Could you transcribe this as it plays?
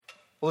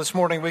Well, this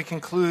morning we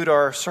conclude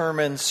our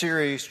sermon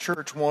series,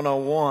 Church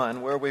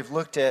 101, where we've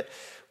looked at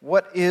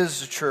what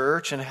is a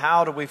church and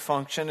how do we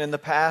function. In the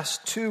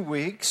past 2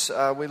 weeks,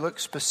 we looked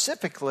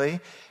specifically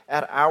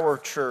at our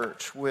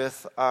church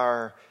with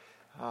our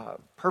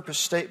purpose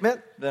statement,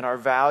 then our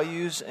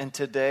values, and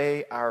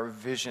today our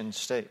vision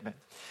statement.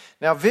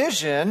 Now,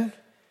 vision,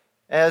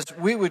 as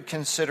we would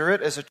consider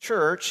it as a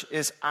church,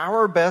 is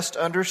our best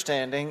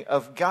understanding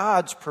of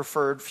God's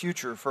preferred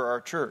future for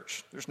our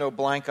church. There's no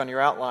blank on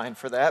your outline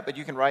for that, but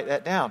you can write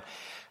that down.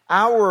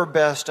 Our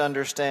best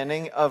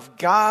understanding of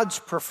God's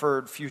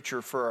preferred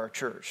future for our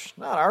church.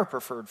 Not our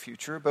preferred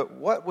future, but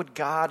what would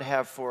God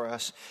have for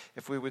us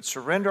if we would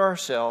surrender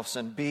ourselves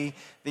and be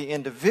the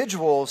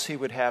individuals He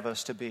would have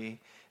us to be,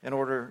 in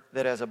order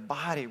that as a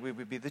body we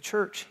would be the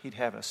church He'd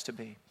have us to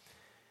be.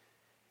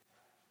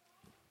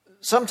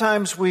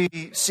 Sometimes we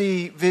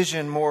see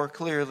vision more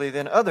clearly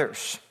than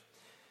others.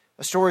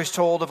 A story is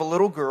told of a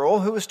little girl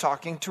who was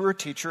talking to her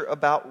teacher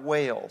about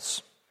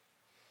whales.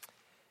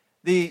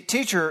 The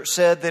teacher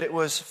said that it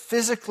was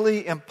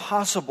physically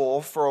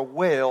impossible for a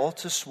whale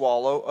to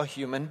swallow a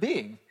human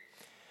being.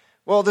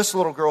 Well, this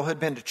little girl had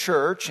been to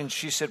church, and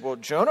she said, well,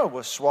 Jonah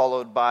was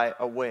swallowed by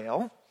a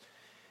whale.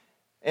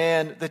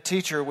 And the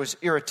teacher was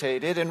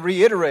irritated and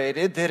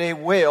reiterated that a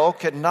whale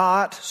could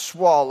not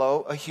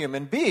swallow a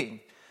human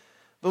being.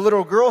 The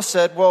little girl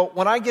said, well,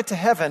 when I get to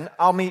heaven,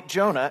 I'll meet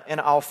Jonah and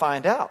I'll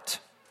find out.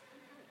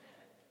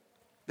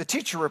 The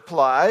teacher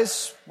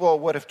replies, well,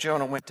 what if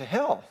Jonah went to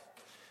hell?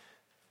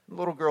 The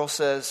little girl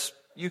says,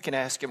 you can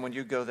ask him when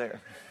you go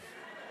there.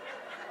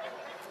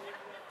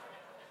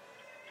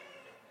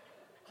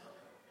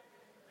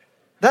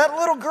 That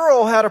little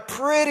girl had a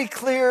pretty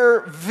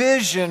clear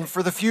vision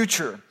for the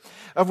future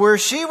of where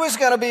she was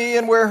going to be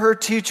and where her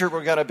teacher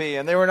were going to be,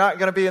 and they were not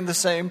going to be in the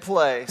same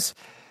place.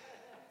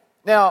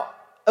 Now,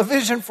 a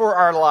vision for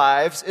our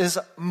lives is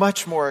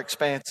much more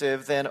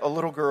expansive than a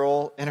little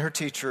girl and her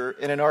teacher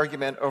in an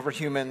argument over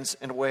humans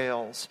and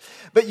whales.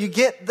 But you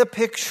get the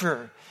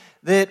picture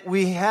that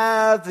we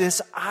have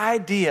this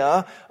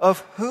idea of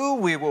who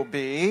we will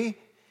be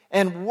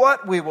and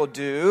what we will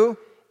do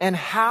and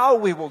how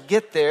we will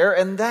get there,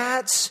 and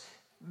that's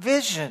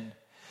vision.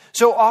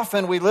 So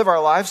often we live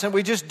our lives and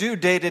we just do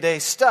day-to-day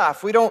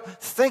stuff. We don't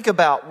think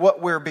about what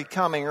we're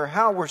becoming or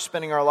how we're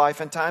spending our life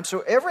and time.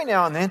 So every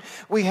now and then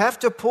we have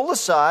to pull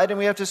aside and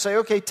we have to say,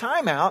 okay,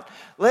 time out.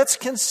 Let's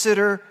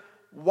consider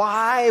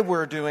why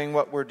we're doing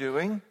what we're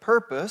doing,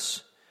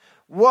 purpose,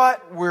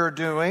 what we're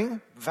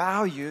doing,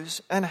 values,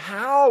 and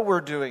how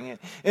we're doing it,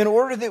 in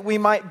order that we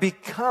might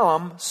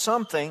become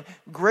something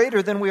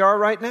greater than we are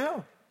right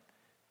now.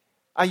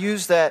 I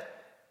use that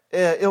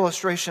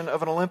illustration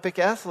of an Olympic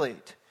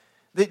athlete.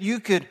 That you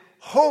could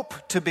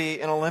hope to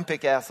be an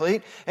Olympic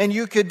athlete, and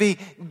you could be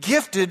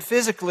gifted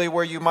physically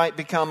where you might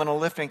become an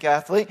Olympic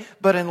athlete,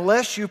 but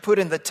unless you put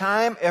in the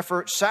time,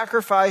 effort,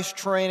 sacrifice,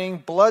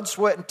 training, blood,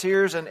 sweat, and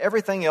tears, and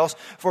everything else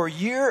for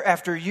year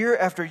after year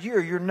after year,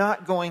 you're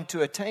not going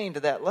to attain to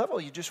that level.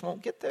 You just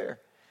won't get there.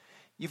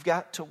 You've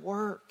got to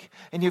work,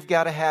 and you've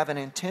got to have an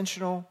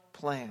intentional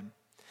plan.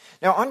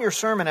 Now, on your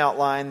sermon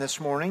outline this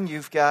morning,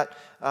 you've got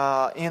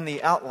in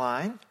the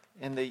outline,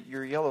 in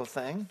your yellow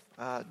thing,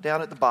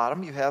 down at the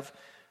bottom, you have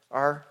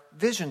our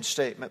vision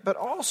statement. But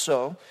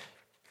also,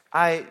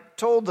 I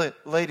told the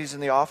ladies in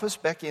the office,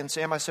 Becky and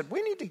Sam, I said,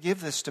 we need to give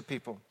this to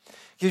people.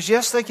 Because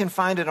yes, they can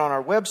find it on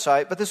our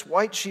website, but this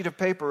white sheet of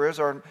paper is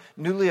our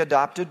newly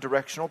adopted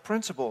directional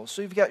principles.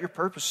 So you've got your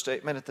purpose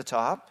statement at the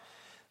top,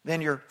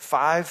 then your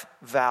 5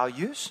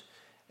 values,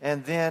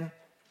 and then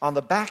on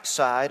the back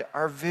side,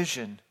 our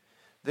vision.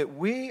 That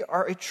we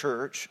are a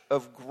church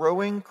of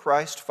growing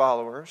Christ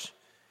followers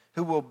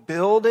who will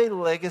build a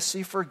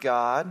legacy for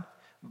God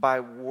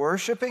by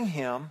worshiping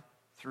Him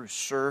through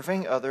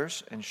serving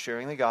others and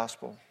sharing the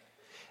gospel.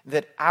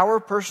 That our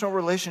personal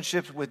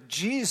relationships with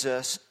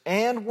Jesus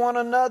and one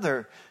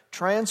another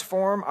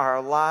transform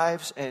our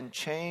lives and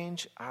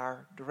change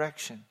our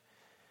direction.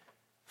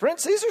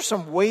 Friends, these are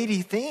some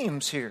weighty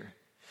themes here.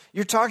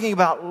 You're talking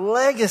about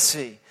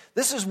legacy.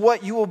 This is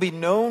what you will be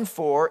known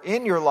for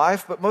in your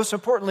life, but most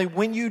importantly,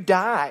 when you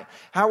die,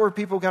 how are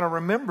people going to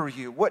remember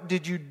you? What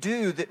did you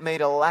do that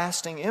made a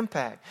lasting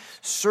impact?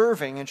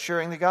 Serving and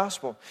sharing the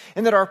gospel.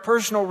 And that our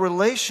personal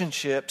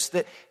relationships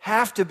that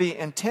have to be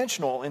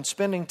intentional in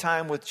spending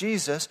time with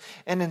Jesus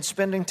and in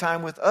spending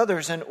time with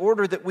others in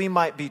order that we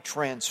might be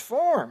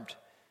transformed.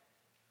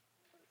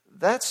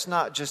 That's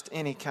not just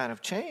any kind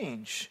of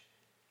change.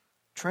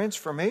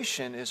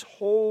 Transformation is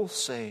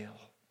wholesale.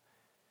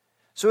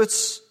 So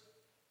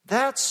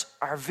that's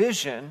our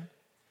vision.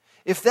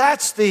 If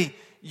that's the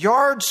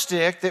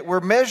yardstick that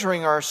we're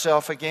measuring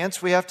ourselves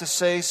against, we have to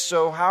say,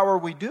 so how are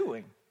we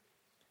doing?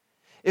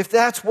 If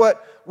that's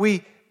what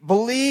we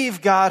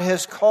believe God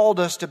has called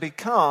us to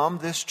become,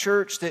 this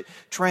church that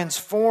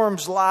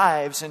transforms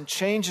lives and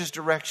changes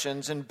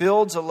directions and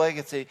builds a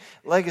legacy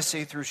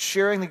through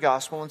sharing the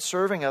gospel and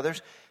serving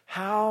others,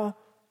 how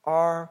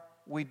are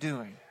we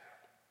doing?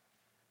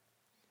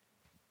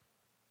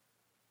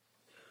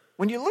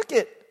 When you look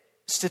at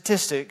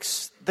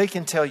statistics, they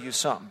can tell you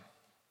something.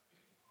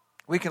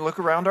 We can look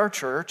around our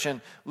church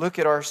and look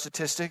at our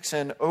statistics,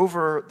 and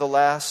over the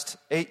last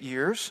 8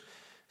 years,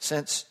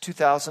 since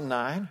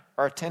 2009,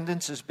 our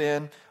attendance has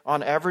been,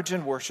 on average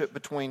in worship,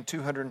 between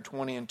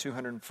 220 and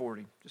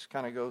 240. Just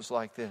kind of goes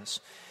like this.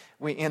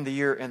 We end the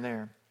year in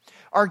there.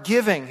 Our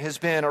giving has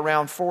been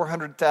around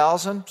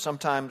 $400,000,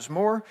 sometimes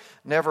more,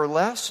 never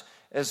less.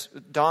 As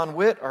Don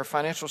Witt, our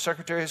financial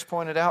secretary, has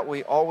pointed out,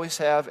 we always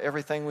have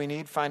everything we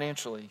need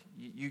financially.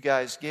 You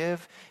guys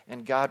give,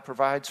 and God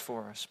provides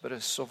for us. But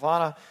as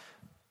Silvana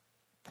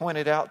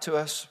pointed out to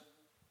us,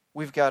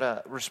 we've got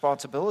a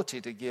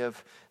responsibility to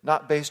give,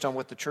 not based on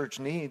what the church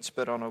needs,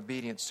 but on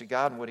obedience to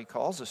God and what He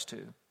calls us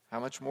to. How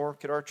much more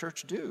could our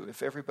church do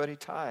if everybody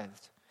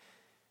tithed?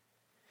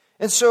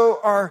 And so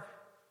our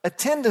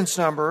attendance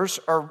numbers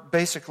are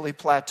basically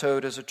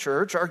plateaued as a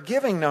church. Our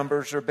giving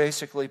numbers are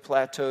basically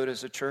plateaued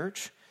as a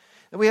church.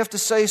 And we have to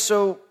say,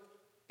 so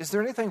is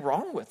there anything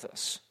wrong with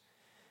us?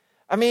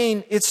 I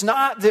mean, it's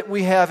not that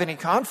we have any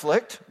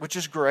conflict, which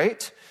is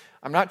great.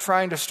 I'm not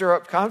trying to stir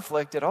up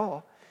conflict at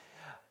all.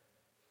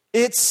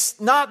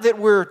 It's not that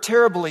we're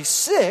terribly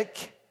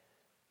sick,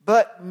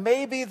 but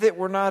maybe that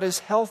we're not as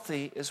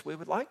healthy as we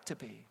would like to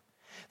be.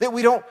 That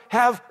we don't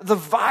have the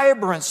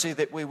vibrancy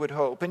that we would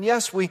hope. And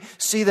yes, we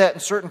see that in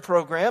certain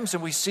programs,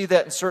 and we see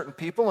that in certain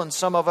people, and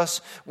some of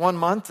us one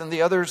month and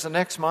the others the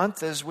next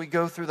month as we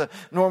go through the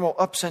normal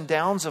ups and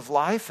downs of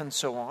life and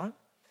so on.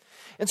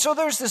 And so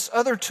there's this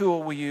other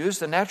tool we use,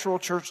 the Natural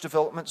Church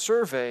Development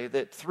Survey,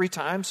 that 3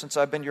 times since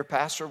I've been your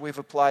pastor, we've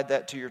applied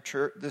that to your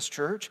church, this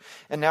church,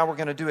 and now we're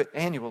going to do it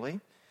annually.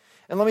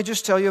 And let me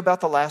just tell you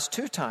about the last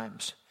 2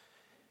 times.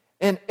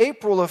 In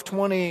April of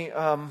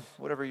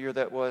whatever year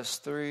that was,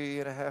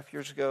 3.5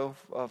 years ago,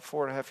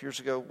 4.5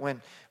 years ago,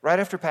 when right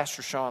after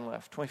Pastor Sean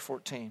left,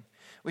 2014,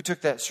 we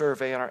took that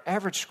survey, and our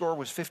average score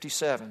was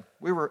 57.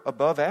 We were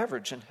above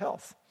average in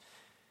health.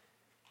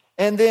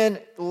 And then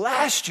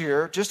last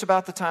year, just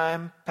about the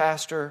time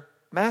Pastor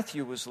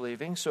Matthew was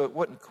leaving, so it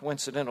wasn't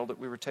coincidental that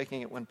we were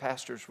taking it when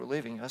pastors were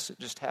leaving us, it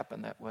just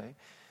happened that way.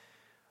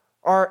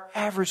 Our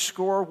average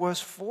score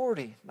was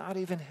 40, not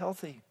even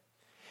healthy.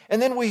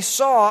 And then we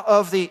saw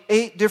of the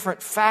 8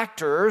 different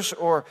factors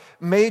or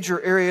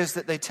major areas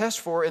that they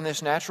test for in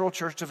this Natural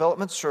Church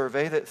Development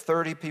Survey that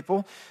 30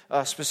 people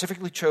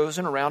specifically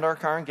chosen around our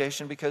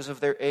congregation because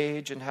of their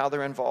age and how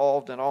they're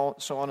involved and all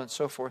so on and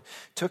so forth,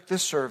 took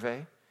this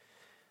survey,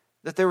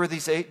 that there were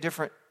these 8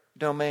 different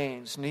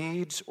domains: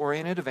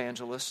 needs-oriented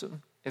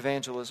evangelism,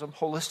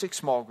 holistic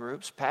small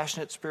groups,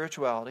 passionate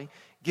spirituality,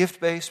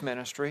 gift-based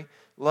ministry,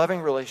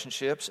 loving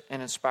relationships,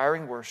 and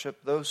inspiring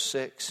worship, those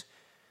 6.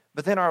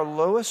 But then our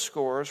lowest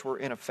scores were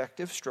in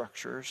effective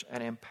structures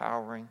and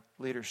empowering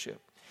leadership.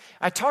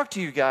 I talked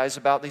to you guys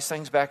about these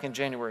things back in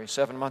January,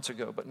 7 months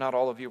ago, but not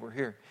all of you were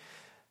here.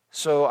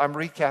 So I'm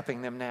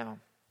recapping them now.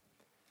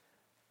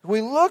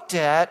 We looked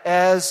at,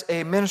 as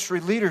a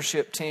ministry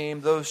leadership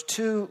team, those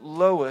 2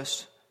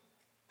 lowest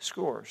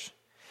scores.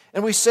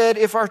 And we said,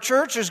 if our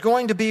church is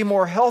going to be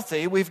more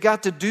healthy, we've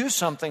got to do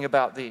something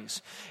about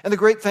these. And the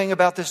great thing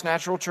about this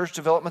Natural Church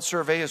Development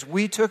Survey is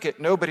we took it.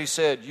 Nobody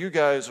said, you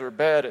guys are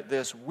bad at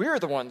this. We're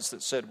the ones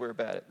that said we're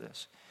bad at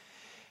this.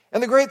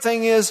 And the great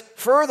thing is,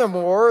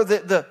 furthermore,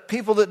 that the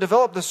people that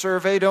develop the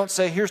survey don't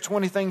say, here's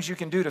 20 things you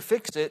can do to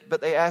fix it, but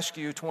they ask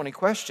you 20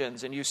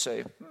 questions, and you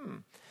say,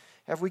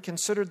 have we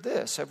considered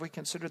this? Have we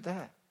considered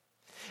that?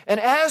 And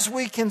as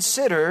we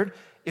considered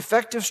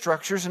effective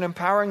structures and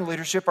empowering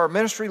leadership, our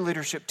ministry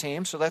leadership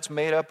team, so that's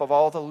made up of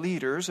all the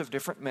leaders of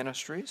different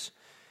ministries,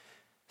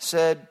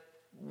 said,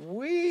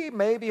 we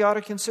maybe ought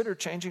to consider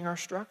changing our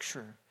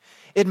structure.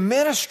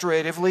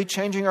 Administratively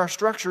changing our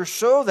structure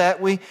so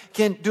that we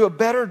can do a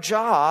better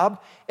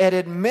job at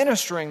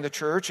administering the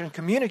church and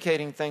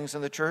communicating things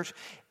in the church,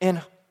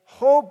 in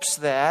hopes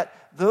that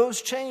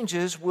those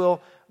changes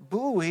will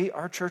buoy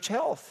our church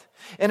health.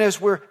 And as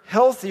we're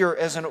healthier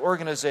as an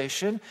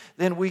organization,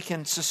 then we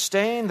can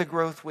sustain the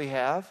growth we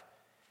have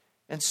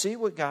and see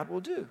what God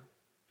will do.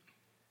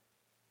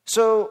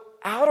 So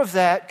out of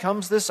that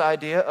comes this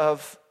idea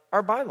of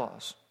our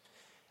bylaws.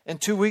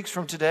 And 2 weeks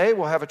from today,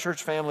 we'll have a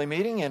church family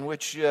meeting in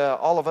which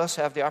all of us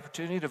have the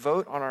opportunity to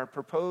vote on our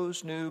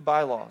proposed new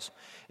bylaws.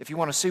 If you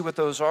want to see what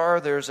those are,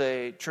 there's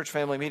a church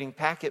family meeting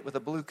packet with a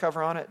blue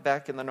cover on it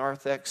back in the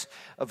narthex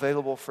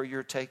available for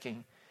your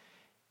taking.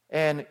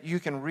 And you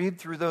can read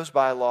through those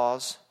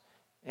bylaws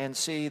and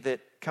see that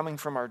coming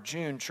from our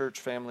June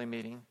church family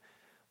meeting,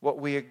 what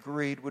we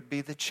agreed would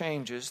be the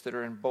changes that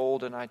are in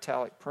bold and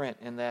italic print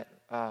in that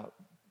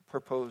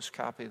proposed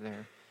copy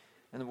there.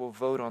 And then we'll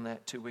vote on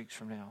that 2 weeks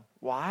from now.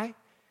 Why?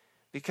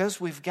 Because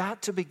we've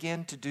got to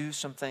begin to do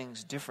some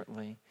things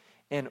differently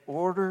in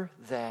order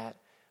that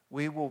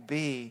we will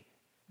be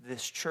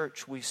this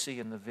church we see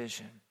in the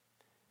vision.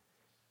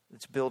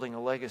 It's building a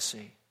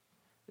legacy.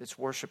 It's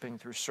worshiping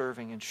through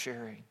serving and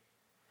sharing.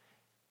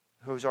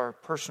 Whose our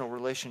personal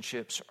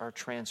relationships are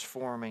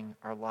transforming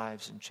our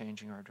lives and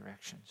changing our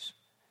directions.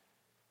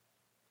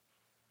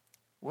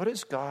 What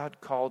has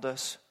God called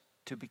us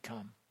to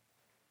become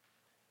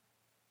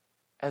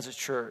as a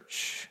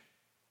church?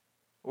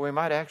 Or we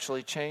might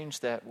actually change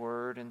that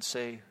word and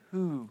say,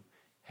 who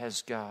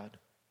has God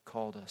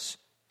called us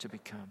to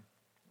become?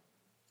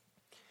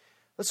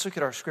 Let's look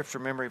at our scripture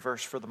memory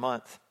verse for the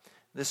month.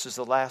 This is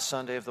the last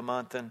Sunday of the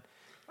month, and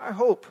I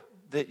hope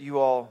that you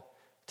all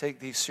take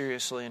these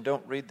seriously and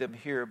don't read them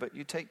here, but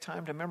you take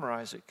time to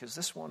memorize it, because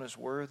this one is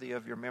worthy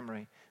of your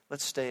memory.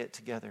 Let's stay it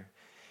together.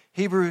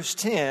 Hebrews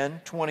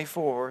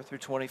 10:24 through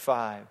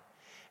 25.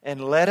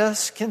 And let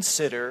us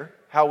consider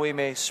how we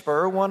may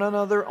spur one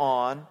another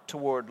on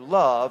toward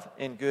love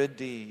and good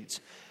deeds.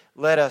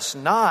 Let us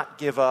not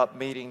give up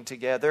meeting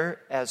together,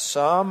 as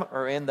some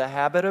are in the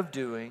habit of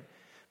doing,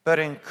 but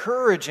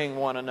encouraging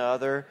one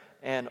another,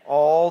 and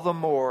all the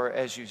more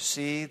as you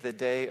see the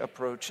day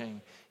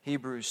approaching.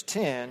 Hebrews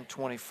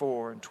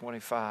 10:24 and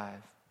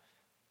 25.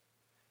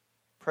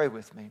 Pray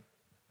with me.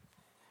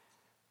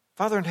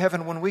 Father in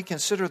heaven, when we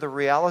consider the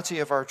reality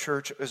of our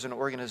church as an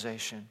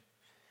organization,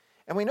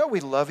 and we know we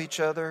love each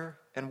other,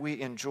 and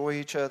we enjoy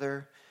each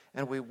other,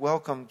 and we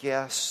welcome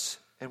guests,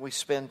 and we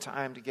spend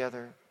time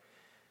together,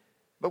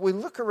 but we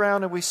look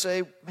around and we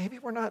say, maybe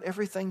we're not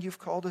everything you've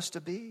called us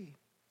to be.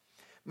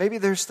 Maybe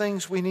there's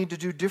things we need to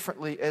do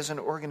differently as an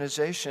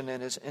organization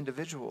and as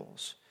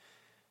individuals.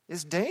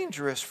 It's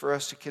dangerous for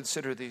us to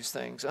consider these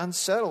things,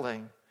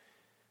 unsettling.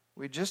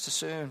 We just as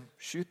soon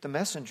shoot the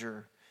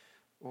messenger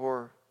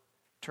or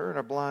turn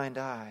a blind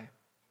eye.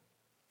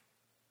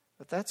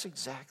 But that's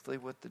exactly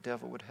what the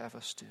devil would have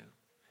us do.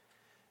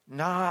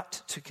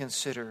 Not to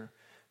consider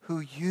who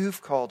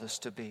you've called us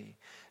to be.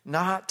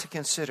 Not to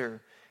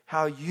consider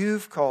how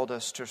you've called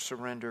us to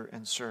surrender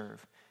and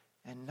serve.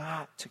 And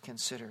not to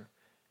consider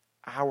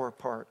our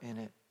part in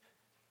it,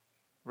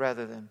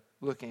 rather than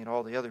looking at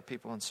all the other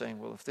people and saying,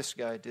 well, if this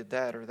guy did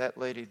that or that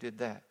lady did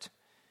that.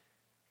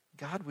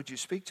 God, would you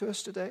speak to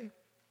us today?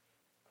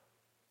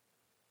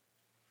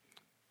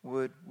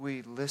 Would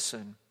we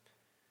listen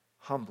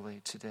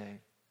humbly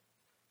today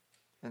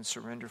and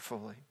surrender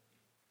fully?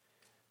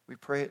 We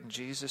pray it in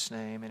Jesus'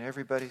 name, and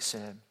everybody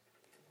said,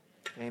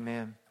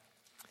 amen.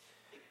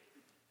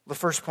 The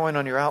first point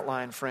on your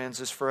outline, friends,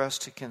 is for us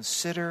to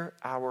consider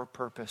our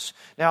purpose.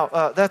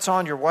 Now, that's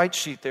on your white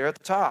sheet there at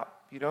the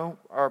top. You know,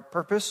 our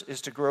purpose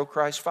is to grow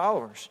Christ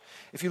followers.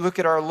 If you look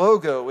at our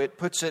logo, it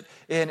puts it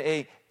in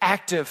an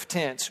active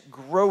tense,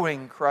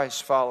 growing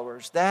Christ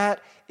followers.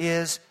 That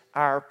is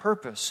our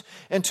purpose.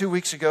 And 2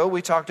 weeks ago,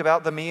 we talked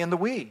about the me and the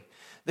we.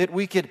 That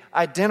we could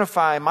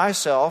identify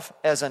myself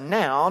as a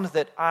noun,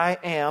 that I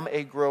am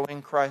a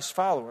growing Christ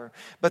follower.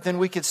 But then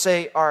we could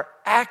say our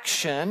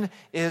action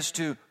is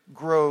to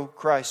grow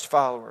Christ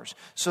followers.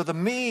 So the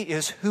me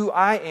is who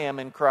I am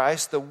in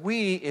Christ. The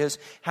we is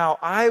how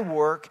I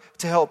work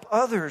to help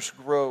others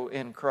grow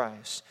in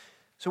Christ.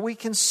 So we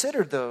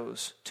considered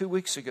those 2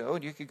 weeks ago,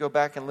 and you could go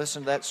back and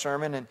listen to that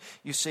sermon, and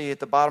you see at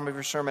the bottom of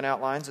your sermon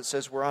outlines, it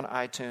says we're on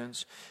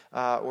iTunes,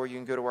 or you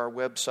can go to our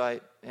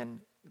website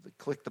and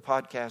click the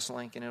podcast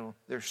link, and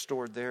they're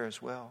stored there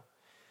as well.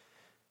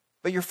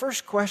 But your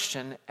first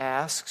question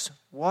asks,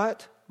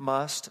 what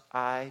must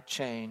I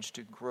change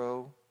to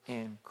grow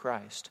in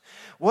Christ?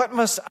 What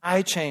must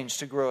I change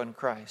to grow in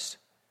Christ?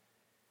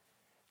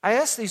 I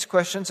ask these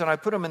questions and I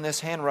put them in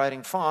this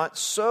handwriting font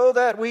so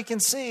that we can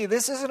see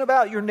this isn't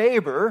about your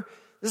neighbor,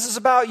 this is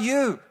about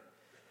you.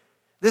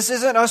 This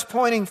isn't us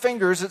pointing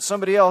fingers at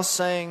somebody else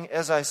saying,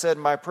 as I said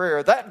in my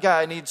prayer, that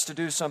guy needs to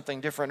do something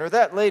different or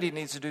that lady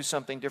needs to do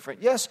something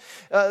different. Yes,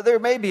 there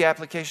may be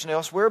application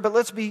elsewhere, but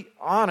let's be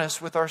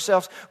honest with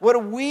ourselves. What do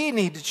we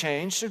need to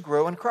change to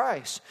grow in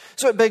Christ?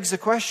 So it begs the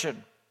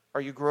question,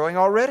 are you growing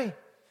already?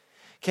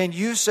 Can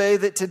you say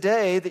that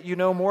today that you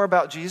know more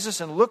about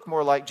Jesus and look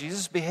more like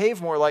Jesus,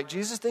 behave more like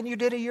Jesus than you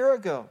did a year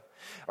ago?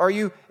 Are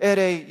you at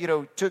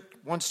took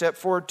one step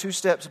forward, 2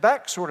 steps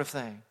back sort of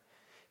thing?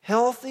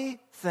 Healthy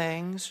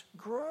things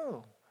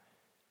grow.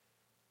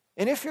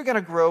 And if you're going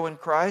to grow in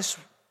Christ,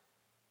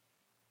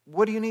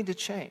 what do you need to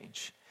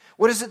change?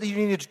 What is it that you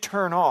need to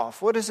turn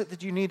off? What is it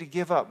that you need to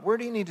give up? Where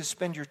do you need to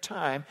spend your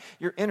time,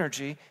 your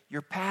energy,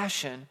 your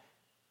passion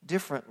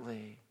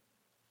differently?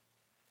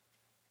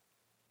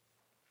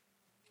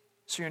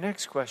 So your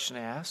next question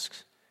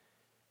asks,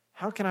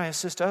 how can I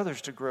assist others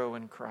to grow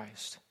in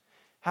Christ?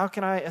 How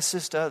can I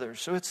assist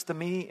others? So it's the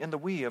me and the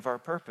we of our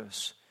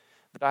purpose.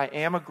 That I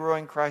am a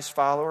growing Christ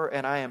follower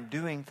and I am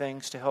doing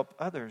things to help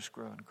others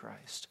grow in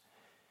Christ.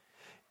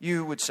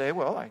 You would say,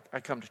 well, I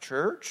come to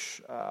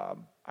church,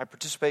 I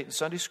participate in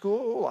Sunday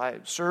school, I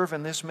serve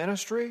in this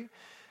ministry,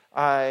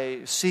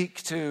 I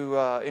seek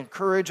to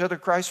encourage other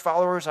Christ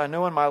followers I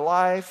know in my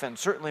life and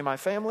certainly my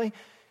family.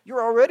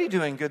 You're already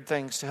doing good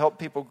things to help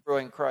people grow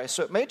in Christ.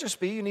 So it may just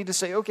be you need to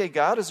say, okay,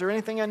 God, is there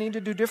anything I need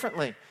to do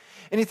differently?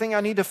 Anything I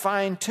need to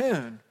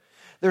fine-tune?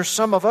 There's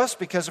some of us,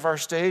 because of our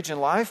stage in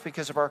life,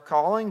 because of our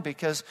calling,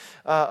 because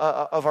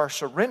of our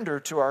surrender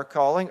to our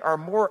calling, are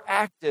more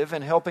active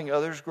in helping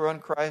others grow in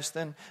Christ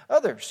than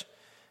others.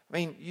 I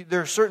mean,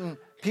 there are certain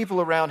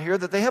people around here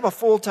that they have a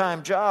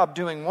full-time job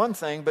doing one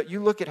thing, but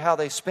you look at how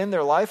they spend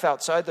their life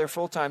outside their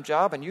full-time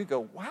job and you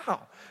go,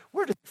 wow,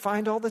 where do they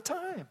find all the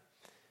time?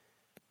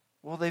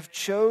 Well, they've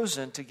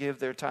chosen to give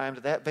their time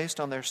to that based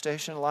on their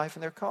station in life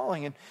and their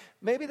calling. And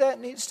maybe that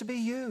needs to be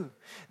you,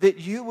 that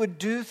you would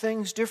do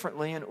things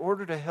differently in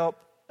order to help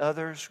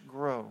others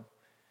grow.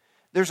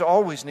 There's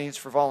always needs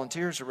for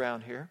volunteers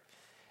around here.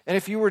 And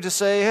if you were to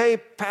say, hey,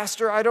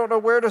 Pastor, I don't know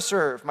where to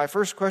serve, my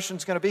first question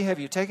is going to be, have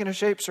you taken a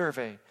SHAPE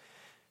survey?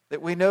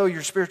 That we know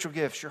your spiritual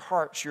gifts, your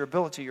hearts, your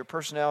ability, your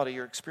personality,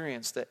 your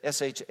experience, the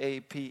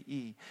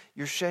SHAPE,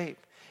 your shape.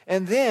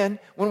 And then,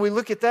 when we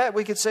look at that,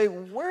 we could say,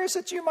 where is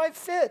it you might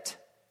fit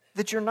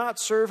that you're not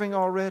serving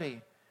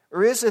already?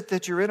 Or is it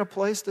that you're in a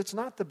place that's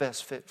not the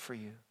best fit for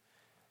you?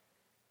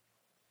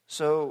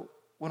 So,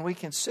 when we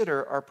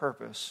consider our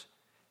purpose,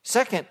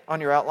 second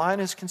on your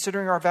outline is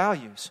considering our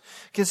values.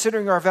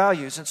 Considering our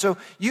values. And so,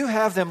 you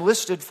have them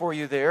listed for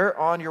you there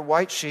on your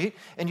white sheet.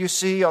 And you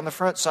see on the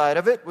front side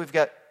of it, we've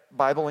got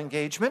Bible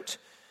engagement,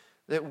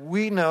 that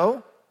we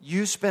know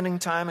you spending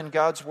time in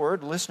God's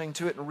Word, listening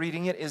to it and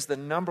reading it is the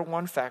number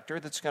one factor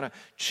that's going to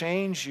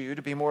change you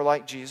to be more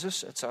like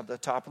Jesus. It's on the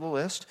top of the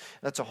list.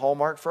 That's a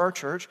hallmark for our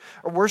church.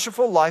 A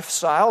worshipful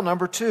lifestyle,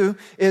 number two,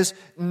 is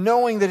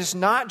knowing that it's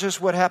not just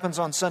what happens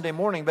on Sunday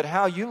morning, but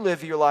how you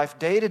live your life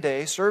day to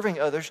day, serving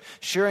others,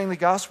 sharing the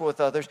gospel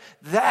with others.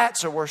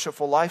 That's a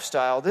worshipful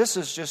lifestyle. This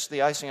is just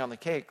the icing on the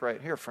cake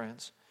right here,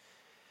 friends.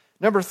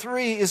 Number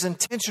three is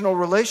intentional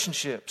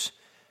relationships.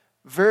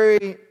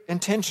 Very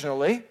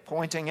intentionally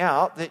pointing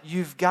out that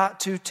you've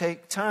got to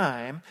take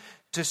time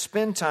to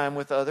spend time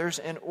with others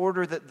in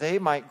order that they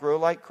might grow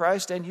like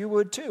Christ, and you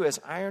would too. As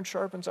iron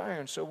sharpens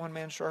iron, so one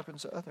man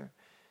sharpens the other.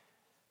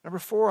 Number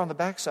four on the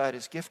backside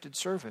is gifted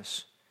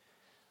service.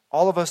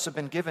 All of us have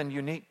been given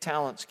unique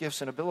talents,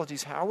 gifts, and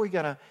abilities. How are we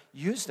going to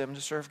use them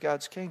to serve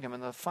God's kingdom?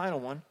 And the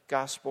final one,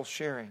 gospel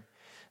sharing.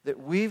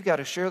 That we've got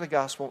to share the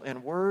gospel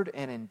in word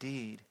and in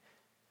deed.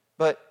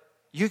 But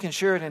you can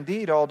share it in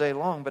deed all day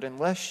long, but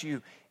unless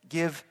you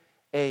give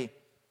a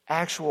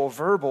actual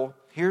verbal,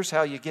 here's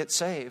how you get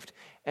saved,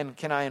 and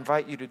can I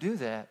invite you to do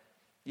that,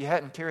 you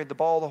hadn't carried the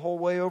ball the whole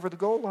way over the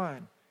goal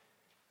line.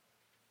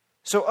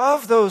 So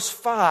of those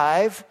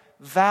five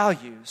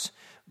values,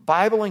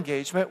 Bible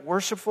engagement,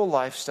 worshipful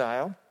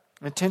lifestyle,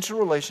 intentional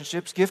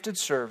relationships, gifted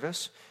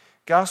service,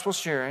 gospel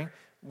sharing,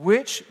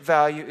 which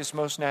value is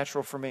most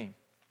natural for me?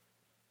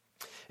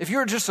 If you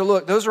were just to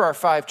look, those are our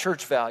five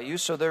church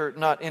values, so they're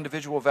not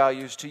individual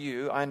values to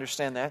you. I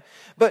understand that.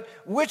 But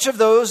which of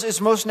those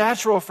is most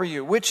natural for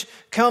you? Which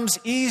comes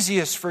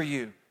easiest for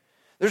you?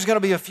 There's going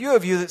to be a few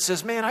of you that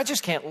says, man, I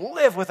just can't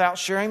live without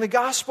sharing the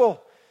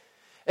gospel.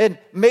 And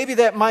maybe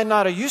that might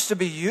not have used to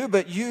be you,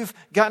 but you've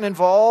gotten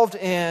involved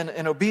in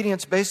an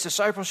obedience-based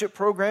discipleship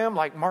program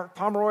like Mark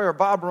Pomeroy or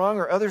Bob Rung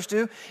or others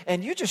do,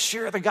 and you just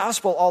share the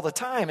gospel all the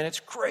time, and it's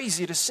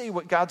crazy to see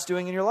what God's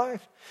doing in your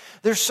life.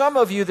 There's some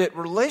of you that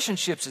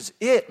relationships is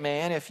it,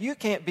 man. If you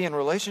can't be in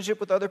relationship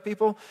with other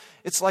people,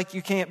 it's like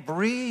you can't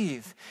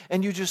breathe,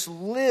 and you just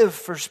live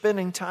for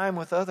spending time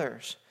with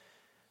others.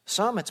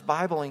 Some, it's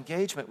Bible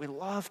engagement. We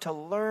love to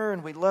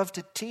learn. We love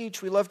to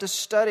teach. We love to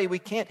study. We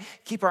can't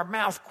keep our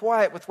mouth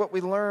quiet with what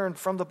we learned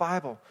from the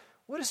Bible.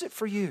 What is it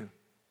for you?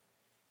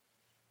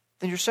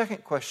 Then your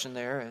second question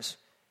there is,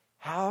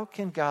 how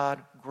can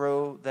God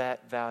grow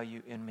that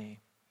value in me?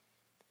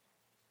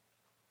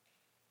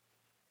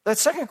 That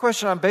second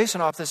question I'm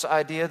basing off this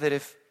idea that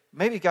if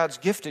maybe God's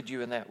gifted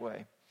you in that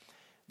way,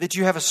 that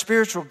you have a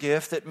spiritual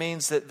gift that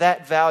means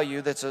that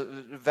value, that's a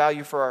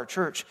value for our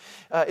church,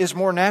 is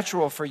more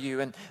natural for you.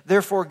 And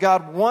therefore,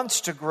 God wants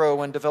to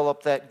grow and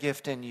develop that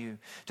gift in you,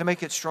 to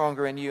make it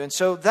stronger in you. And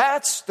so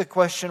that's the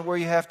question where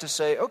you have to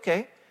say,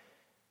 okay,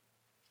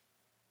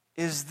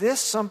 is this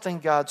something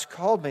God's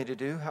called me to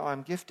do, how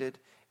I'm gifted?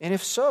 And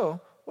if so,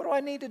 what do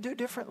I need to do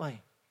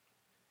differently?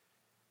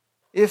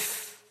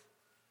 If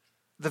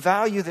the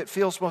value that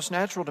feels most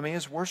natural to me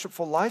is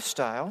worshipful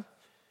lifestyle,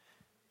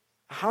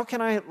 how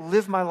can I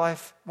live my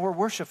life more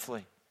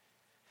worshipfully?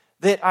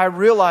 That I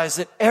realize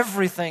that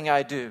everything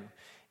I do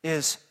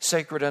is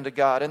sacred unto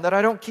God, and that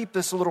I don't keep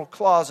this little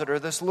closet or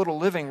this little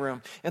living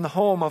room in the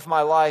home of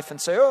my life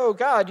and say, oh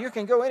God, you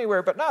can go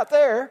anywhere but not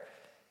there.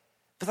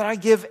 But that I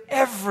give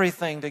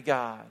everything to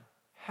God.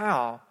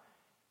 How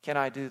can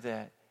I do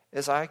that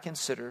as I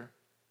consider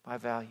my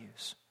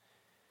values?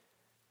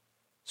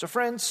 So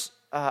friends,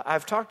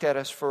 I've talked at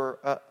us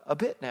for a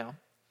bit now.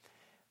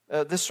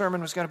 This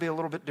sermon was going to be a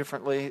little bit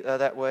differently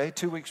that way.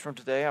 2 weeks from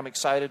today, I'm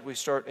excited we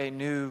start a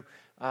new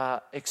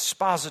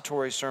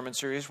expository sermon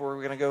series where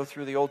we're going to go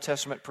through the Old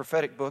Testament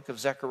prophetic book of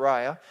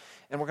Zechariah,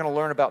 and we're going to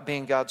learn about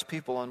being God's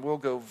people, and we'll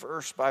go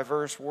verse by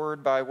verse,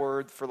 word by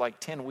word for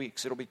like 10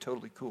 weeks. It'll be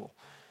totally cool.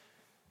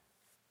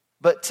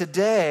 But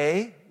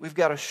today, we've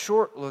got a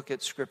short look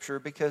at Scripture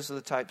because of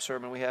the type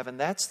sermon we have, and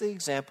that's the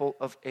example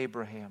of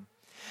Abraham.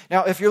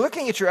 Now, if you're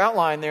looking at your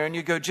outline there and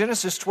you go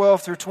Genesis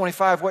 12 through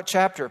 25, what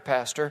chapter,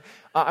 Pastor?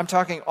 I'm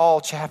talking all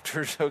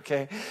chapters,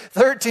 okay?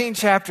 13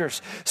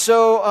 chapters.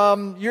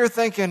 So you're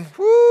thinking,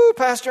 whoo,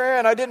 Pastor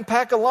Aaron, I didn't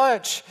pack a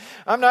lunch.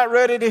 I'm not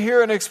ready to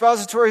hear an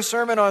expository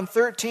sermon on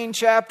 13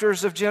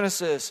 chapters of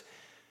Genesis.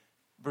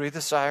 Breathe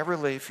a sigh of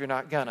relief. You're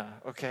not gonna,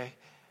 okay?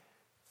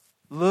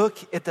 Look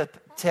at the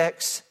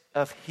text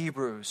of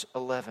Hebrews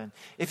 11.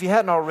 If you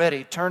hadn't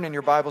already, turn in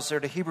your Bibles there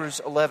to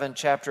Hebrews 11,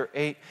 chapter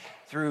 8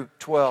 through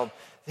 12.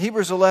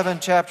 Hebrews 11,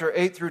 chapter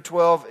 8 through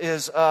 12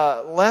 is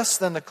less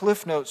than the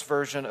Cliff Notes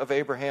version of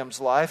Abraham's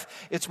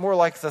life. It's more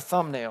like the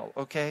thumbnail,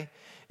 okay?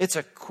 It's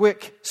a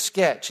quick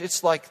sketch.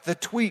 It's like the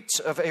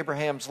tweets of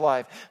Abraham's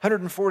life.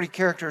 140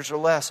 characters or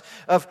less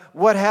of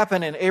what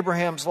happened in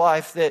Abraham's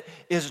life that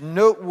is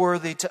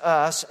noteworthy to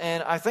us.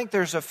 And I think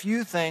there's a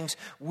few things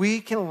we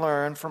can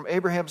learn from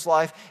Abraham's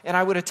life. And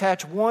I would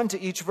attach one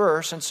to each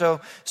verse. And so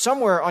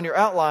somewhere on your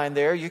outline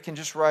there, you can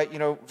just write,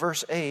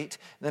 verse 8,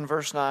 then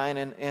verse 9,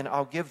 and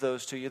I'll give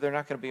those to you. They're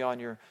not going to be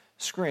on your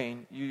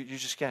screen. You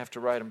just going to have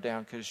to write them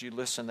down because you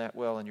listen that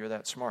well and you're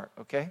that smart.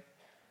 Okay?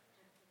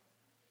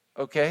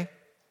 Okay?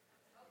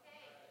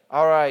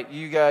 All right,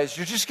 you guys,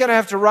 you're just going to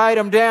have to write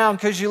them down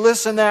because you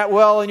listen that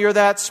well and you're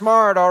that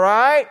smart, all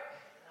right?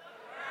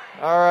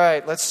 All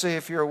right, let's see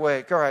if you're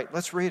awake. All right,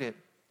 let's read it.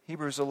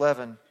 Hebrews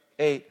 11,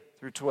 8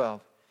 through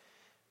 12.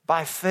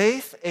 By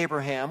faith,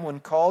 Abraham, when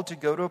called to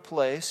go to a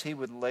place he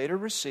would later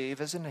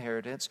receive as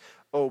inheritance,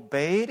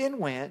 obeyed and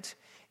went,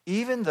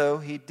 even though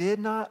he did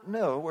not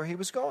know where he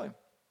was going.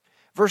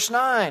 Verse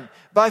 9,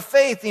 by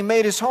faith he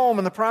made his home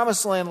in the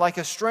promised land like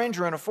a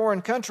stranger in a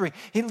foreign country.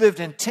 He lived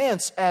in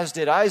tents, as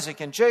did Isaac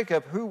and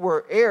Jacob, who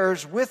were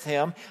heirs with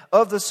him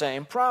of the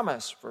same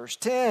promise. Verse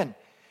 10,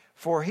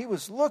 for he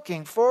was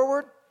looking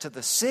forward to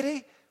the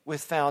city with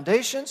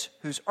foundations,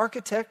 whose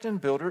architect and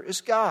builder is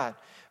God.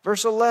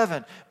 Verse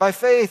 11, by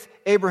faith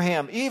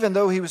Abraham, even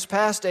though he was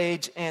past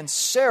age and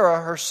Sarah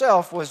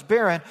herself was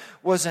barren,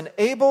 was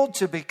enabled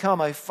to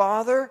become a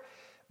father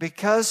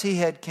because he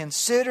had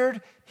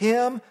considered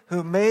him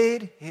who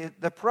made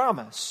the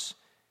promise.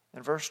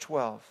 And verse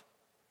 12,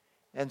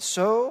 and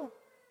so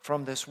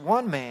from this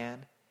one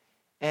man,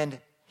 and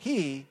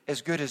he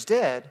as good as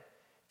dead,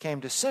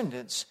 came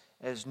descendants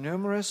as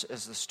numerous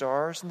as the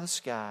stars in the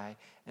sky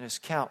and as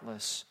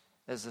countless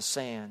as the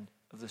sand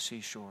of the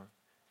seashore.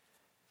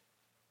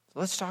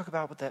 Let's talk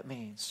about what that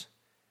means.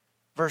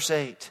 Verse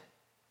 8,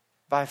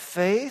 by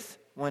faith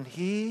when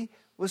he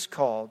was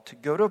called to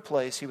go to a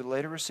place he would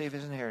later receive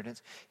his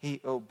inheritance, he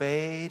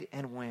obeyed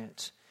and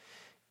went.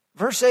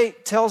 Verse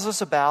 8 tells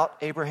us about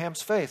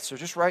Abraham's faith. So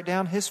just write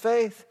down his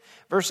faith.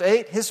 Verse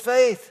 8, his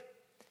faith.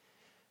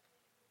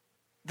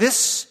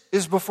 This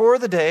is before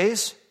the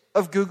days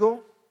of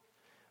Google,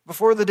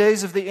 before the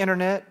days of the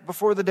internet,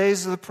 before the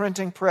days of the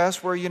printing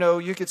press where,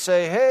 you could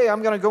say, hey,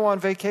 I'm going to go on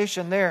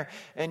vacation there.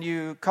 And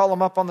you call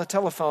them up on the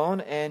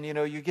telephone and,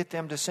 you get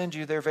them to send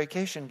you their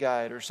vacation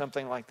guide or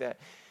something like that.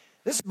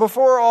 This is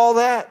before all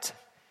that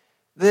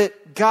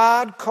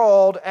God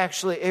called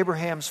actually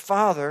Abraham's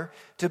father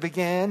to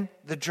begin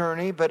the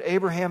journey, but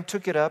Abraham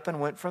took it up and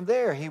went from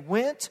there. He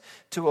went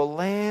to a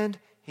land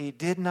he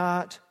did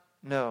not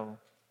know.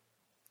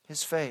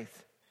 His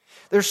faith.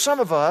 There's some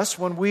of us,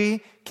 when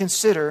we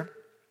consider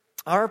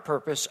our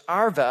purpose,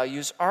 our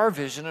values, our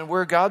vision, and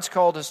where God's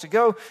called us to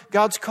go,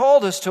 God's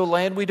called us to a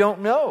land we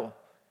don't know.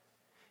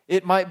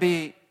 It might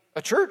be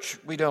a church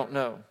we don't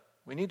know.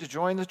 We need to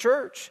join the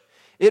church.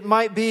 It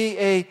might be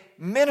a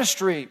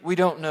ministry we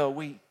don't know.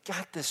 We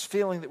got this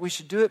feeling that we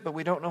should do it, but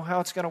we don't know how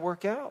it's going to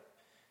work out.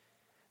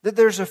 That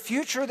there's a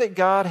future that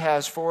God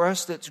has for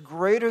us that's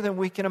greater than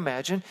we can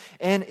imagine,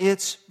 and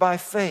it's by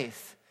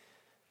faith.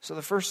 So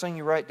the first thing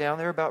you write down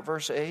there about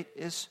verse 8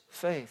 is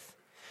faith.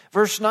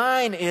 Verse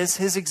 9 is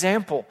his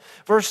example.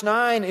 Verse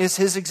 9 is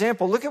his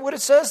example. Look at what it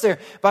says there.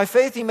 By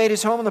faith he made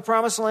his home in the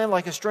promised land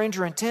like a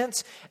stranger in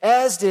tents,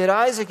 as did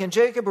Isaac and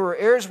Jacob, who were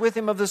heirs with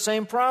him of the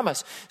same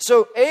promise.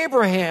 So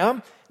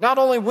Abraham not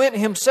only went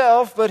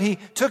himself, but he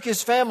took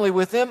his family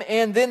with him,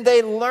 and then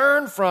they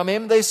learned from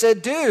him. They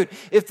said, dude,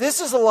 if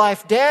this is the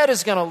life Dad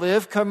is going to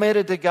live,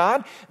 committed to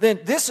God, then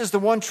this is the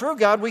one true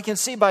God. We can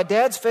see by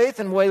Dad's faith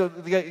and the way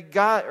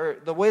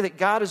that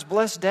God has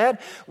blessed Dad.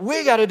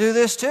 We got to do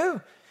this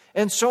too.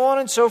 And so on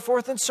and so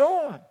forth and so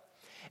on.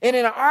 And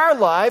in our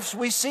lives,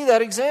 we see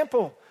that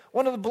example.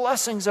 One of the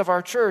blessings of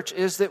our church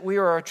is that we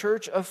are a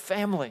church of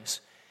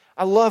families.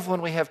 I love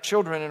when we have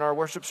children in our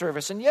worship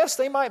service. And yes,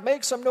 they might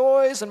make some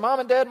noise, and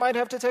Mom and Dad might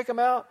have to take them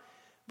out.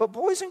 But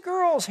boys and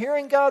girls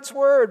hearing God's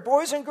word,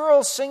 boys and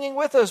girls singing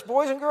with us,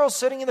 boys and girls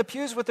sitting in the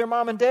pews with their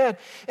mom and dad.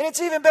 And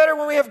it's even better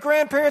when we have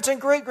grandparents and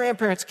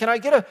great-grandparents. Can I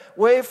get a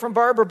wave from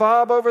Barbara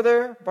Bob over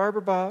there?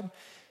 Barbara Bob.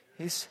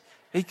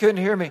 He couldn't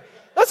hear me.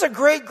 That's a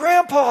great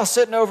grandpa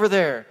sitting over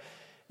there.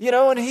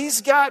 And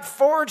he's got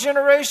 4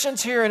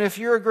 generations here. And if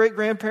you're a great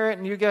grandparent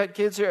and you got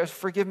kids here,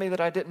 forgive me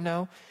that I didn't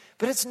know.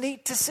 But it's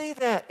neat to see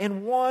that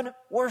in one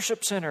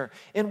worship center,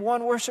 in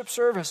one worship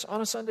service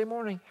on a Sunday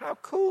morning. How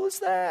cool is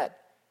that?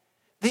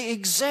 The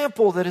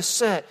example that is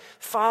set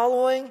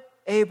following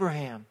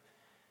Abraham.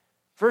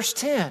 Verse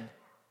 10.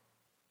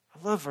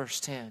 I love verse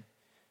 10.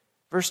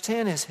 Verse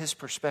 10 is his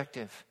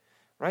perspective.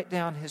 Write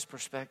down his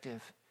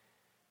perspective.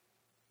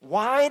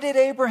 Why did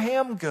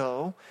Abraham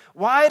go?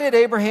 Why did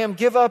Abraham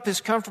give up his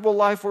comfortable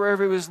life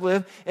wherever he was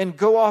lived and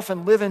go off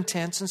and live in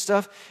tents and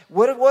stuff?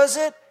 What was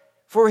it?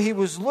 For he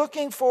was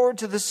looking forward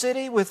to the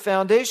city with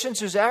foundations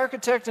whose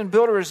architect and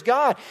builder is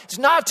God. It's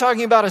not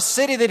talking about a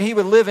city that he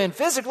would live in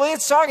physically.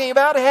 It's talking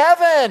about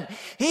heaven.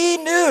 He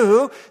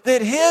knew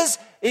that his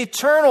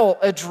eternal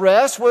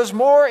address was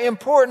more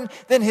important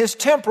than his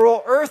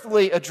temporal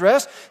earthly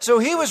address. So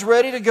he was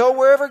ready to go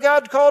wherever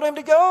God called him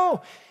to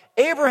go.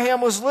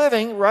 Abraham was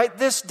living, write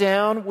this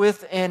down,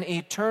 with an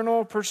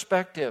eternal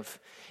perspective.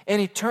 An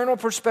eternal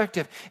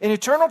perspective. An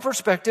eternal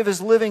perspective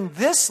is living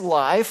this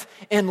life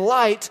in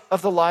light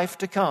of the life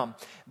to come.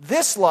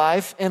 This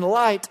life in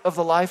light of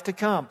the life to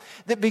come.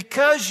 That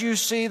because you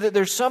see that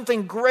there's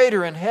something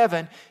greater in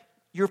heaven,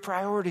 your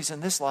priorities in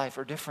this life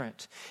are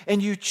different.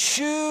 And you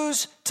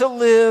choose to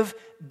live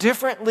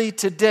differently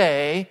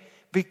today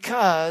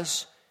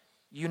because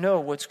you know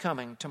what's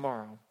coming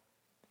tomorrow.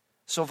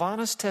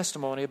 Silvana's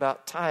testimony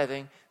about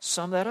tithing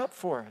summed that up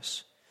for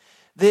us.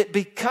 That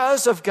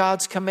because of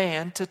God's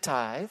command to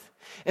tithe,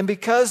 and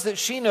because that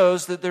she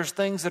knows that there's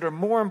things that are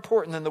more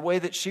important than the way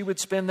that she would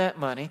spend that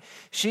money,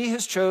 she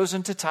has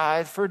chosen to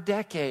tithe for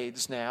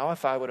decades now,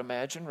 if I would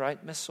imagine,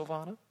 right, Miss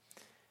Silvana?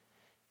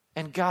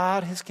 And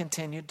God has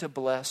continued to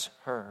bless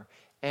her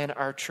and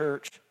our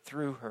church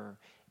through her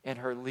and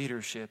her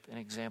leadership and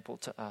example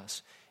to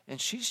us. And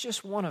she's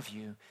just one of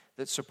you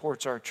that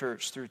supports our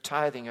church through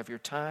tithing of your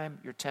time,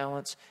 your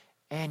talents,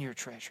 and your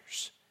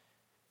treasures.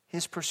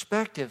 His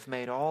perspective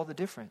made all the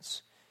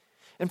difference.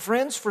 And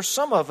friends, for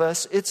some of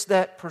us, it's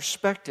that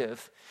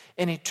perspective,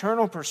 an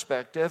eternal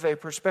perspective, a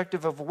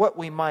perspective of what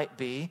we might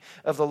be,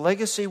 of the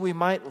legacy we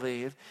might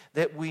leave,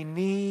 that we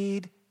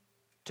need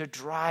to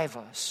drive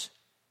us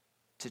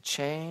to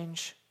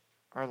change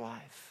our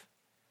life.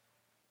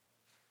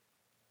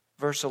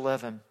 Verse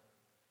 11,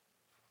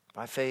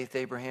 by faith,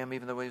 Abraham,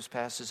 even though he was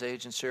past his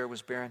age and Sarah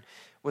was barren,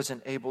 was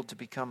enabled to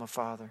become a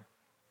father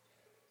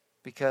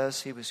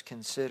because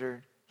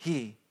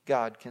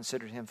God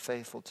considered him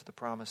faithful to the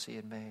promise he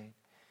had made.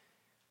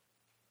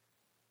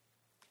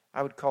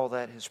 I would call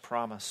that his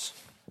promise.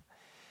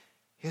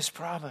 His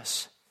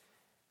promise.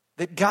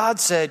 That God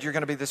said, you're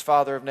going to be this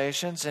father of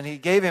nations, and he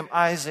gave him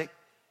Isaac.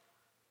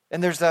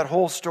 And there's that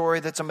whole story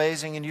that's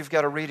amazing, and you've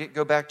got to read it.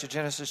 Go back to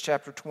Genesis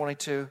chapter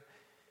 22.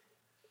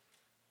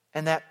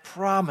 And that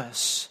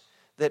promise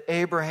that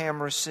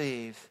Abraham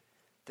received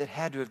that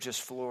had to have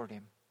just floored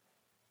him.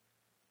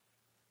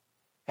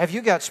 Have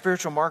you got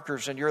spiritual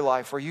markers in your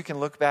life where you can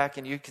look back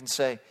and you can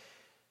say,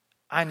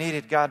 I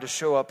needed God to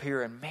show up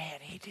here, and man,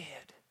 he did.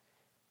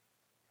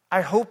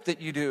 I hope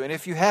that you do. And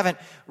if you haven't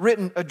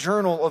written a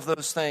journal of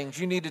those things,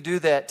 you need to do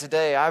that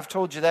today. I've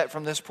told you that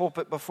from this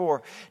pulpit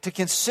before. To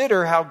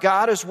consider how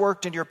God has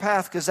worked in your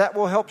path, because that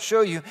will help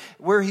show you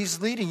where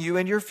he's leading you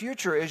in your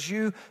future as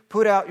you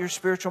put out your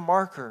spiritual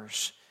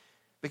markers.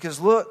 Because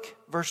look,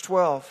 verse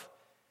 12,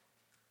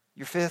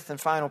 your fifth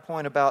and final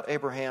point about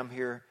Abraham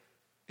here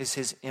is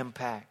his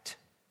impact.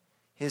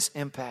 His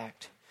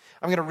impact.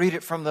 I'm going to read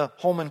it from the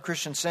Holman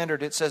Christian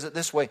Standard. It says it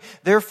this way.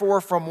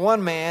 Therefore, from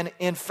one man,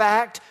 in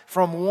fact,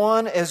 from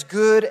one as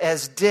good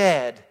as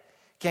dead,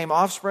 came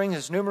offspring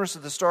as numerous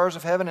as the stars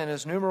of heaven and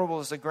as numerable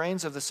as the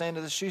grains of the sand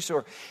of the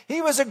seashore. He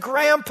was a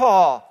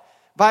grandpa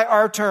by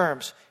our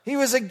terms. He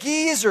was a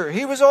geezer.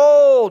 He was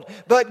old.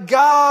 But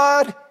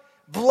God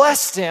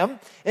blessed him,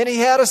 and he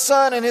had a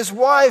son, and his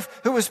wife,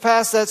 who was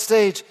past that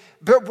stage,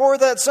 bore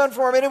that son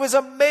for him. And it was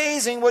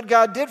amazing what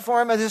God did for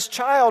him as his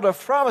child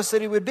of promise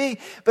that he would be.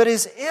 But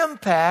his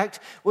impact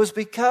was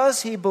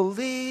because he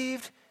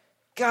believed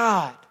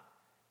God.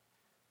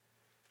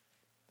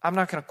 I'm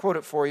not going to quote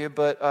it for you,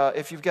 but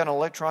if you've got an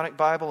electronic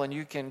Bible and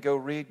you can go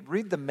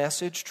read the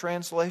Message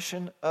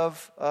translation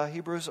of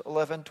Hebrews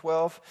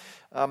 11:12.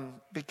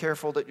 Be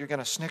careful that you're going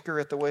to snicker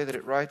at the way that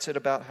it writes it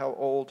about how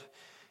old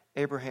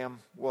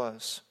Abraham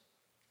was.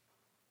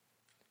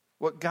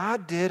 What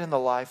God did in the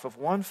life of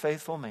one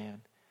faithful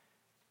man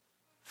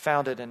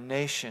founded a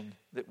nation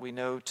that we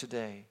know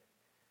today,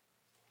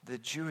 the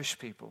Jewish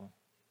people,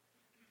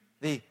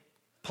 the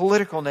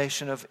political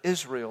nation of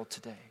Israel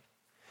today.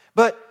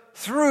 But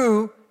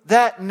through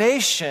that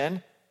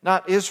nation,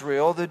 not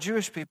Israel, the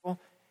Jewish people,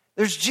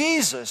 there's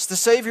Jesus, the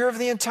Savior of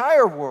the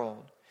entire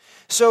world.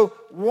 So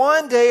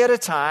one day at a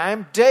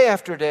time, day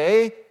after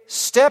day,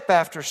 step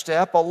after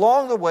step,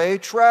 along the way,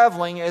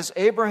 traveling as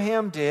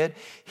Abraham did,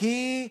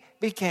 he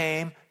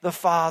became the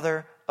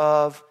father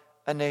of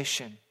a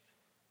nation.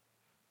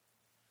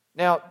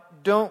 Now,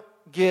 don't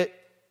get,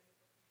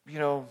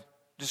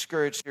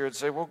 discouraged here and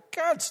say, well,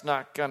 God's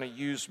not going to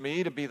use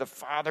me to be the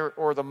father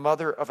or the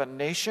mother of a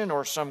nation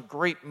or some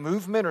great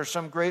movement or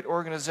some great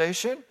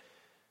organization.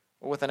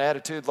 Well, with an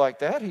attitude like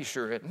that, he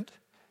sure isn't.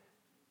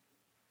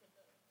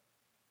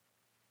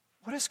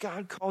 What has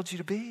God called you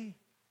to be?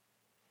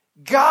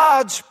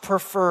 God's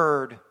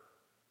preferred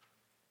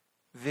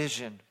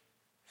vision,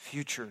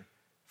 future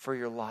for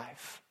your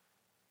life.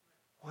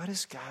 What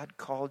has God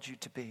called you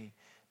to be?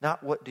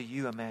 Not what do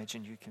you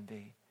imagine you can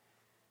be.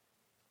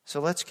 So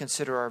let's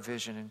consider our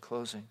vision in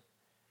closing.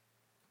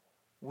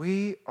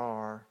 We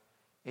are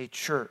a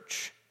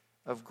church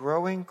of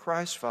growing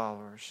Christ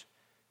followers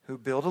who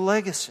build a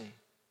legacy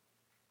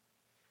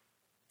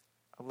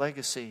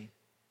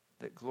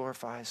that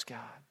glorifies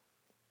God.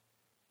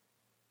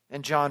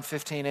 In John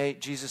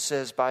 15:8, Jesus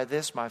says, "By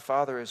this my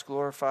Father is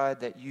glorified,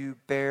 that you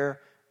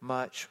bear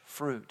much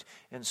fruit,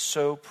 and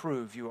so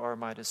prove you are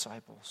my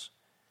disciples."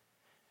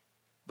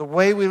 The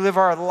way we live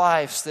our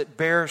lives that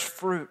bears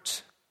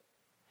fruit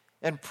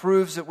and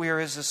proves that we are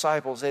His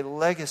disciples, a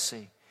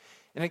legacy.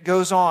 And it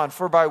goes on,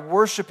 "For by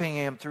worshiping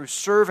Him through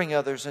serving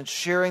others and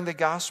sharing the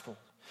gospel,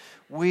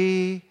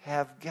 we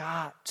have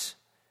got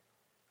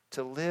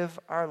to live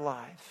our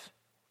life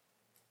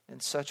in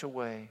such a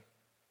way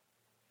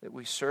that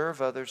we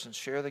serve others and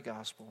share the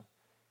gospel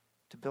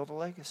to build a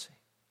legacy."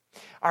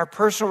 Our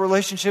personal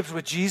relationships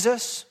with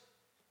Jesus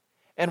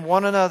and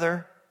one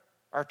another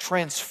are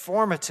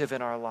transformative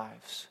in our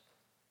lives.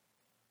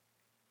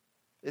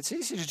 It's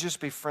easy to just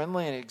be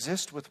friendly and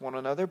exist with one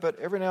another, but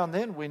every now and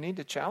then we need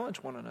to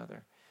challenge one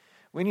another.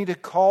 We need to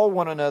call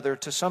one another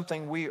to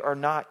something we are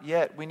not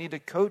yet. We need to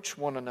coach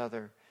one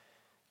another.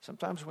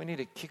 Sometimes we need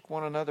to kick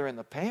one another in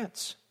the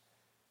pants.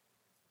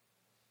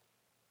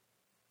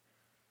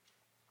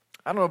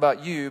 I don't know about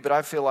you, but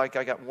I feel like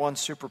I got one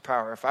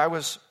superpower. If I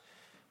was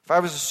a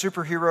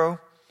superhero,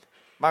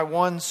 my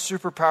one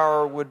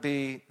superpower would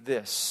be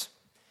this.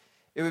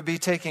 It would be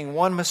taking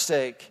one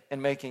mistake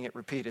and making it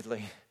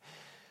repeatedly.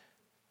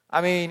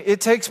 I mean,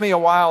 it takes me a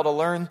while to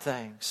learn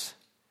things.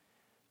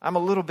 I'm a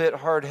little bit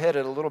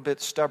hard-headed, a little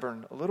bit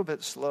stubborn, a little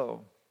bit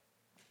slow.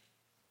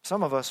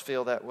 Some of us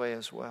feel that way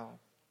as well.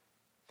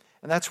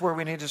 And that's where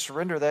we need to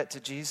surrender that to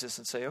Jesus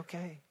and say,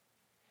 okay,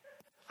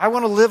 I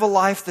want to live a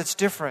life that's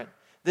different,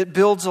 that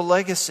builds a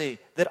legacy,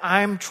 that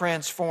I'm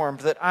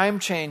transformed, that I'm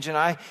changed, and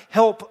I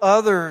help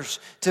others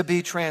to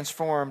be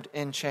transformed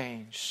and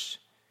changed.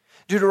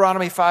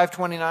 Deuteronomy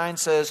 5:29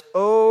 says,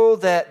 "Oh,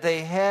 that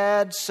they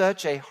had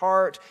such a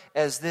heart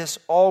as this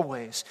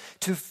always,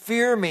 to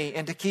fear me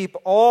and to keep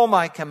all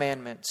my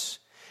commandments,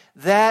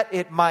 that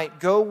it might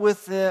go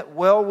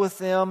well with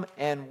them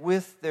and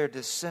with their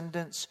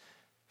descendants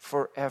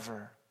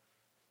forever."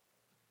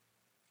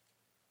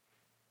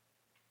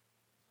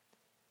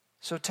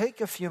 So take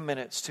a few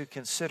minutes to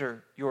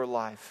consider your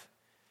life.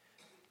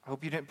 I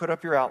hope you didn't put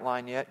up your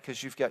outline yet,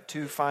 because you've got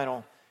two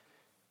final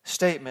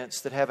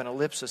statements that have an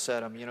ellipsis at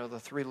them, the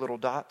three little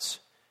dots,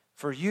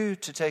 for you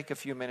to take a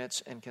few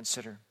minutes and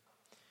consider.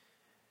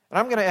 And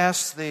I'm going to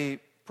ask the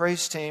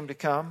praise team to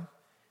come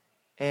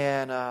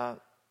and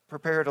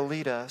prepare to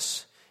lead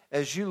us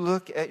as you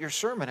look at your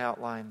sermon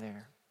outline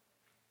there.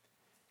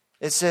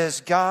 It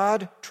says,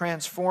 "God,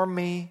 transform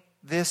me,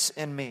 this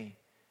in me."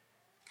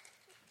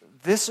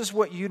 This is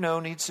what you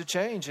know needs to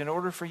change in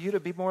order for you to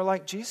be more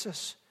like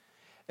Jesus,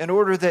 in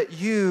order that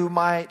you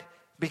might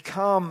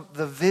become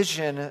the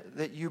vision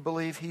that you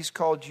believe He's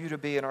called you to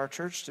be and our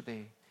church to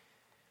be.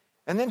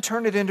 And then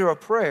turn it into a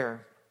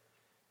prayer.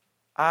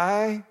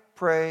 I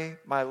pray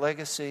my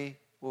legacy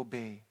will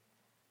be.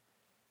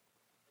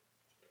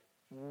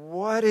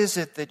 What is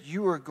it that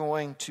you are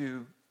going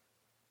to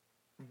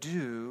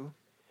do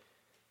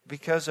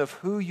because of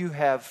who you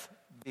have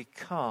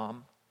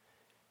become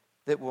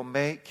that will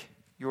make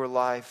your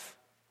life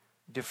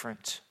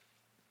different?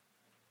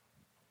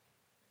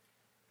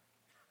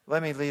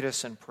 Let me lead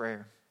us in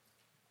prayer.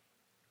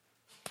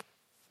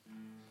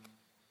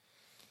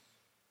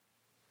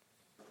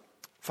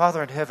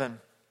 Father in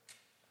heaven,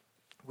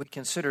 we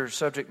consider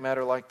subject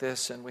matter like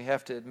this, and we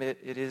have to admit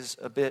it is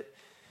a bit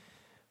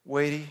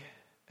weighty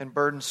and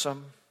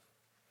burdensome.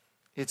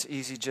 It's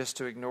easy just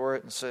to ignore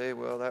it and say,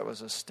 well, that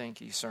was a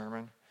stinky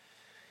sermon.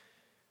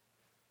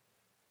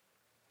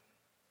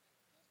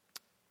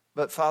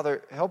 But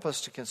Father, help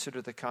us to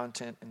consider the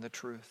content and the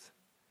truth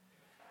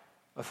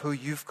of who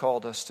You've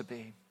called us to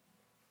be,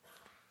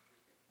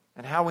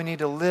 and how we need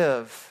to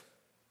live,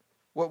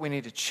 what we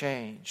need to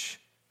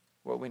change,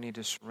 what we need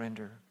to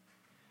surrender,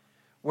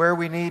 where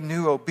we need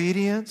new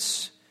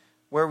obedience,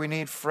 where we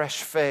need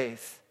fresh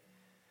faith,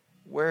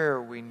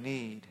 where we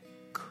need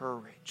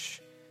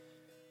courage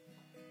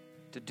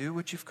to do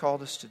what You've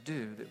called us to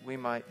do, that we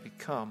might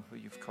become who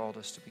You've called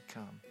us to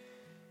become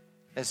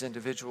as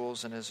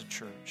individuals and as a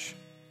church.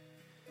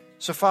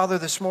 So, Father,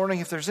 this morning,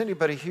 if there's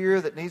anybody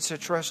here that needs to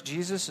trust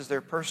Jesus as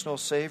their personal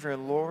Savior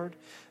and Lord,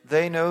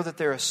 they know that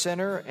they're a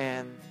sinner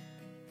and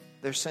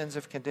their sins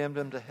have condemned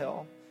them to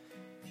hell.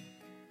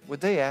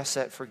 Would they ask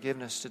that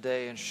forgiveness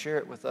today and share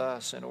it with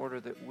us in order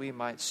that we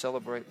might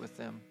celebrate with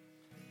them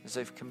as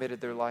they've committed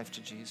their life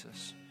to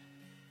Jesus?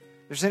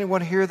 If there's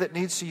anyone here that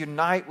needs to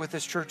unite with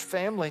this church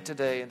family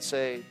today and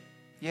say,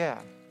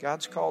 yeah,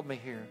 God's called me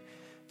here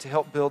to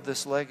help build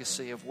this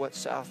legacy of what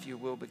Southview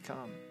will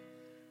become,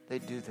 they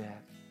do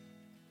that.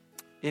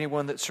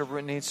 Anyone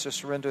that needs to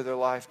surrender their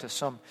life to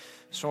some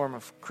form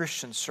of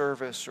Christian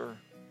service, or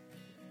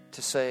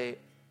to say,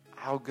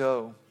 I'll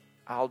go,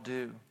 I'll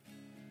do,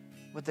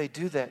 would they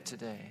do that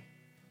today?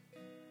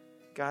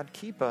 God,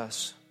 keep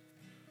us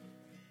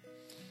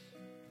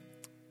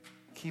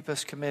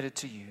committed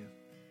to You,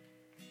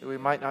 that we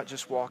might not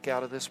just walk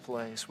out of this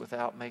place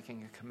without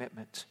making a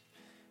commitment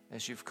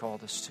as You've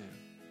called us to.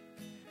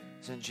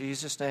 It's in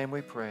Jesus' name we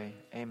pray.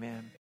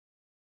 Amen.